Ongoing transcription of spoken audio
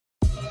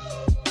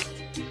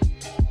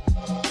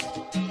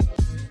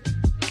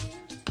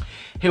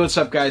Hey, what's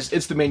up guys?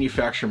 It's the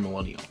manufacturer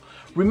millennial.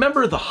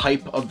 Remember the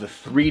hype of the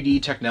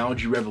 3D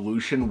technology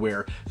revolution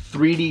where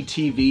 3D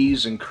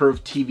TVs and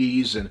curved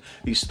TVs and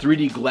these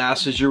 3D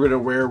glasses you're going to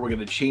wear were going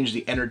to change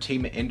the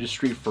entertainment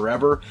industry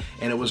forever,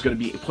 and it was going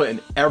to be put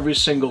in every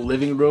single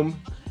living room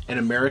in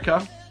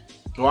America?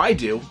 Well, I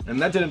do,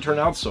 and that didn't turn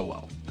out so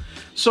well.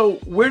 So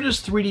where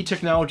does 3D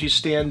technology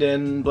stand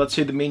in, let's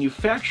say, the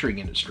manufacturing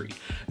industry?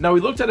 Now, we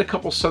looked at a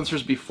couple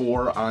sensors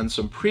before on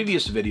some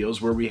previous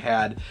videos where we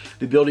had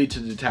the ability to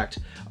detect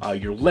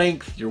your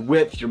length, your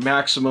width, your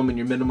maximum and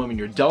your minimum and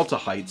your delta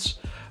heights,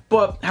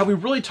 but have we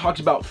really talked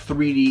about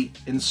 3D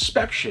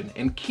inspection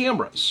and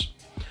cameras?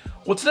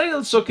 Well, today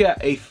let's look at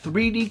a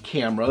 3D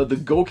camera, the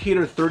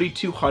Gocator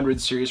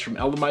 3200 series from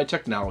LMI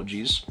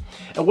Technologies,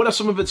 and what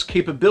some of its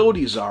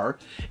capabilities are,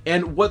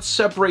 and what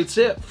separates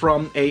it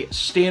from a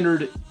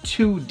standard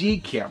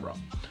 2D camera,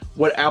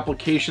 what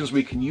applications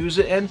we can use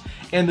it in,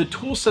 and the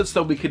tool sets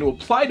that we can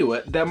apply to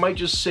it that might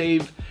just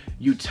save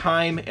you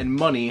time and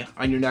money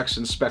on your next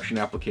inspection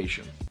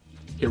application.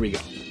 Here we go.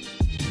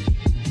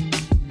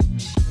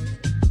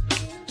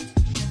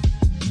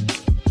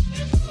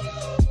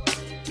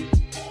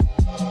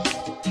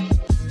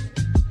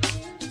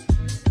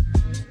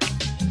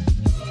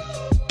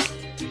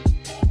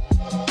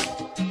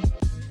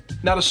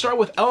 Now, to start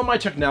with, LMI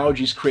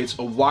Technologies creates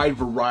a wide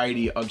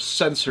variety of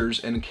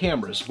sensors and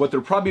cameras. What they're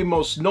probably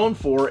most known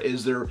for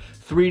is their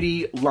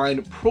 3D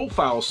line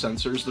profile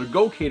sensors, their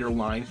Gocator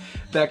line,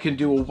 that can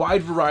do a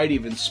wide variety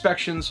of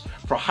inspections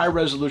for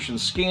high-resolution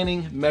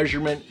scanning,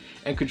 measurement,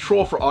 and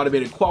control for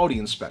automated quality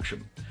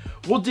inspection.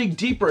 We'll dig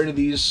deeper into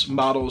these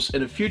models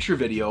in a future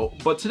video,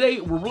 but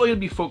today we're really going to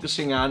be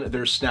focusing on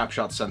their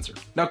snapshot sensor.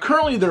 Now,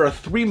 currently there are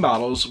 3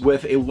 models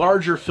with a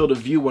larger field of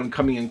view one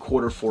coming in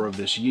Q4 of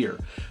this year.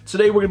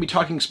 Today we're going to be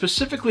talking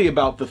specifically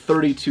about the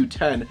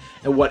 3210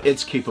 and what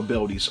its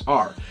capabilities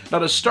are. Now,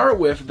 to start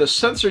with, the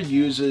sensor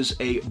uses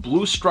a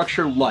blue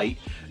structure light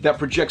that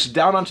projects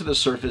down onto the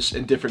surface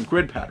in different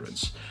grid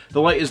patterns.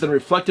 The light is then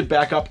reflected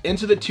back up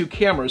into the 2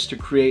 cameras to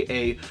create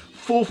a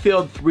full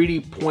field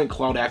 3D point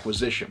cloud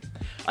acquisition.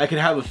 I can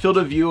have a field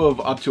of view of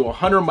up to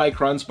 100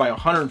 microns by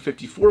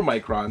 154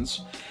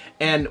 microns,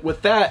 and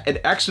with that, an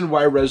X and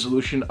Y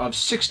resolution of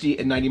 60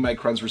 and 90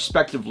 microns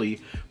respectively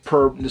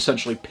per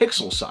essentially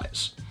pixel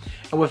size.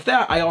 And with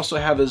that, I also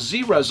have a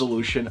Z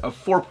resolution of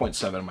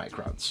 4.7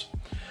 microns.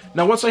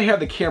 Now, once I have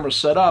the camera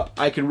set up,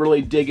 I can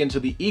really dig into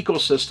the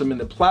ecosystem and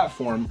the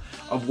platform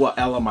of what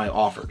LMI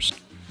offers.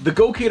 The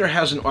Gocator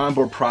has an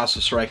onboard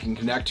processor I can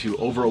connect to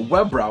over a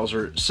web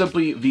browser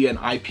simply via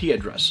an IP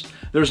address.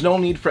 There's no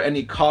need for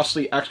any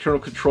costly external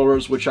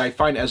controllers, which I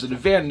find as an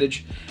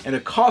advantage and a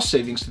cost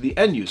savings to the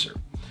end user.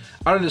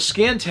 Under the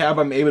Scan tab,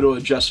 I'm able to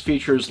adjust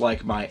features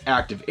like my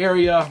active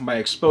area, my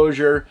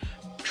exposure,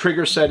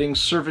 trigger settings,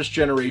 surface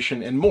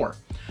generation, and more.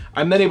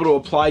 I'm then able to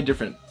apply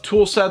different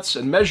tool sets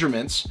and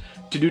measurements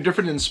to do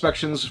different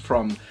inspections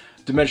from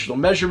dimensional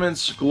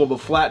measurements, global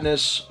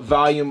flatness,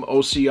 volume,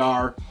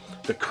 OCR,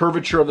 the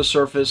curvature of the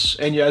surface,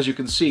 and as you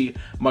can see,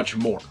 much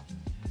more.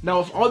 Now,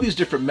 with all these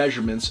different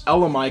measurements,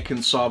 LMI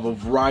can solve a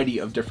variety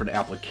of different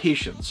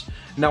applications.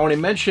 Now, when I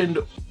mentioned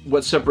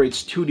what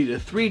separates 2D to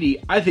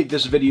 3D, I think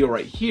this video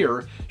right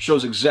here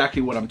shows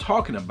exactly what I'm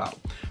talking about.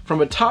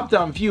 From a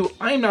top-down view,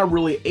 I'm now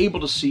really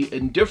able to see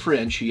and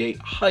differentiate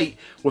height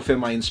within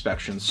my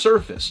inspection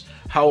surface.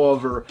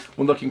 However,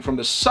 when looking from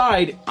the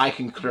side, I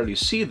can clearly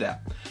see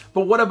that.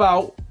 But what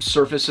about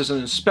surfaces and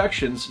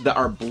inspections that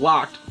are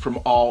blocked from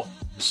all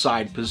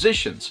side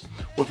positions?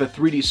 With a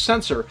 3D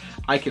sensor,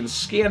 I can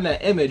scan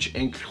that image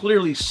and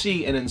clearly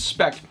see and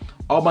inspect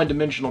all my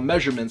dimensional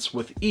measurements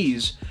with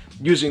ease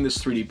using this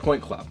 3D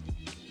point cloud.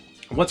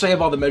 Once I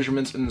have all the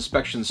measurements and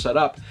inspections set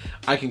up,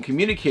 I can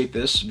communicate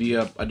this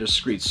via a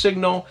discrete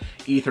signal,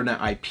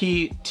 Ethernet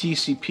IP,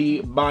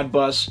 TCP,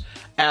 Modbus,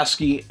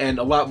 ASCII, and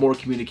a lot more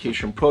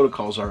communication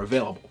protocols are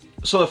available.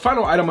 So the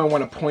final item I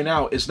want to point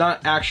out is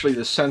not actually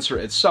the sensor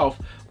itself,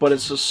 but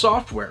it's the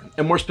software,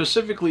 and more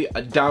specifically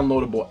a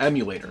downloadable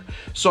emulator.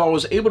 So I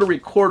was able to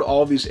record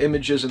all of these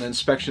images and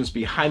inspections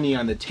behind me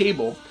on the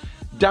table,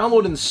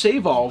 download and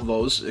save all of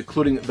those,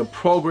 including the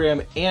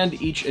program and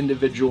each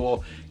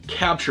individual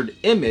captured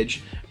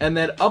image, and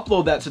then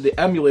upload that to the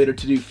emulator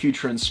to do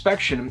future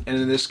inspection, and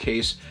in this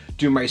case,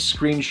 do my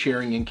screen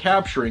sharing and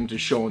capturing to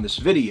show in this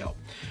video.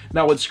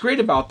 Now, what's great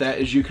about that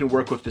is you can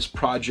work with this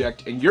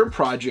project and your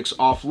projects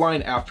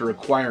offline after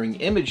acquiring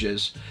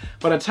images,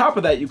 but on top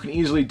of that, you can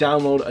easily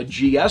download a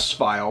GS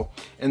file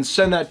and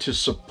send that to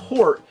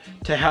support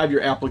to have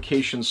your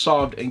application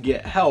solved and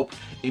get help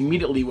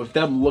immediately with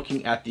them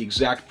looking at the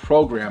exact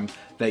program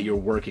that you're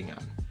working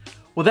on.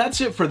 Well,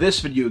 that's it for this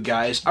video,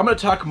 guys. I'm going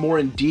to talk more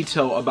in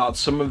detail about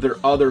some of their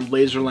other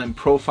laser line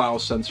profile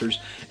sensors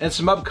and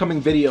some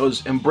upcoming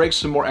videos and break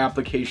some more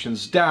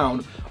applications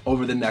down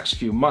over the next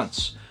few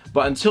months.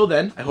 But until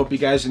then, I hope you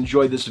guys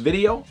enjoyed this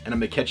video, and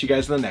I'm going to catch you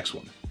guys in the next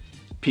one.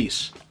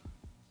 Peace.